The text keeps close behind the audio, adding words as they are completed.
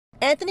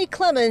Anthony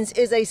Clemons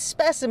is a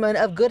specimen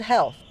of good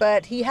health,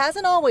 but he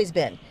hasn't always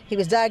been. He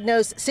was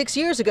diagnosed 6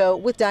 years ago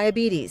with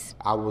diabetes.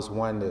 I was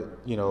one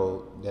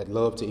that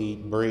loved to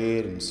eat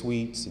bread and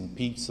sweets and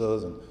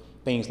pizzas and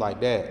things like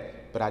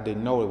that, but I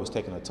didn't know it was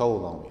taking a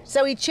toll on me.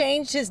 So he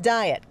changed his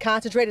diet,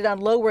 concentrated on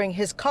lowering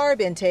his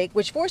carb intake,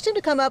 which forced him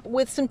to come up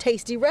with some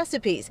tasty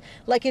recipes,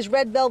 like his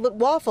red velvet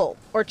waffle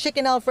or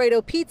chicken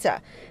Alfredo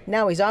pizza.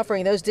 Now he's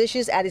offering those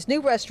dishes at his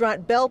new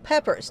restaurant, Bell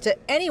Peppers, to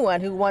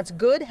anyone who wants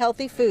good,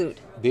 healthy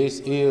food.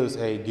 This is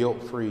a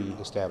guilt-free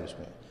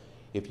establishment.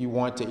 If you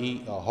want to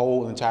eat a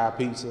whole entire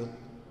pizza,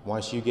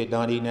 once you get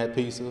done eating that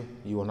pizza,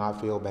 you will not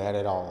feel bad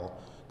at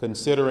all.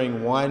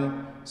 Considering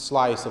one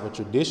slice of a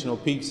traditional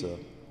pizza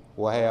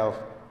will have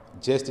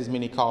just as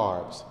many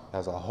carbs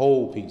as a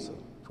whole pizza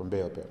from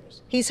Bell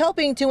Peppers. He's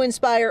hoping to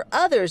inspire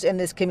others in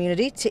this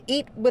community to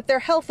eat with their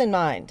health in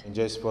mind. And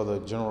just for the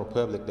general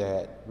public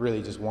that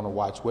really just want to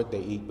watch what they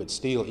eat, but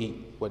still eat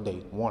what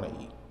they want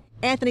to eat.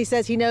 Anthony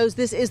says he knows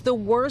this is the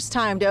worst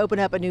time to open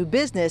up a new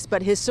business,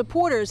 but his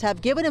supporters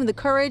have given him the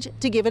courage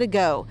to give it a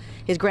go.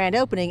 His grand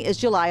opening is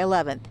July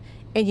 11th.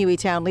 In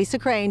Hueytown, Lisa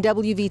Crane,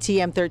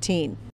 WVTM 13.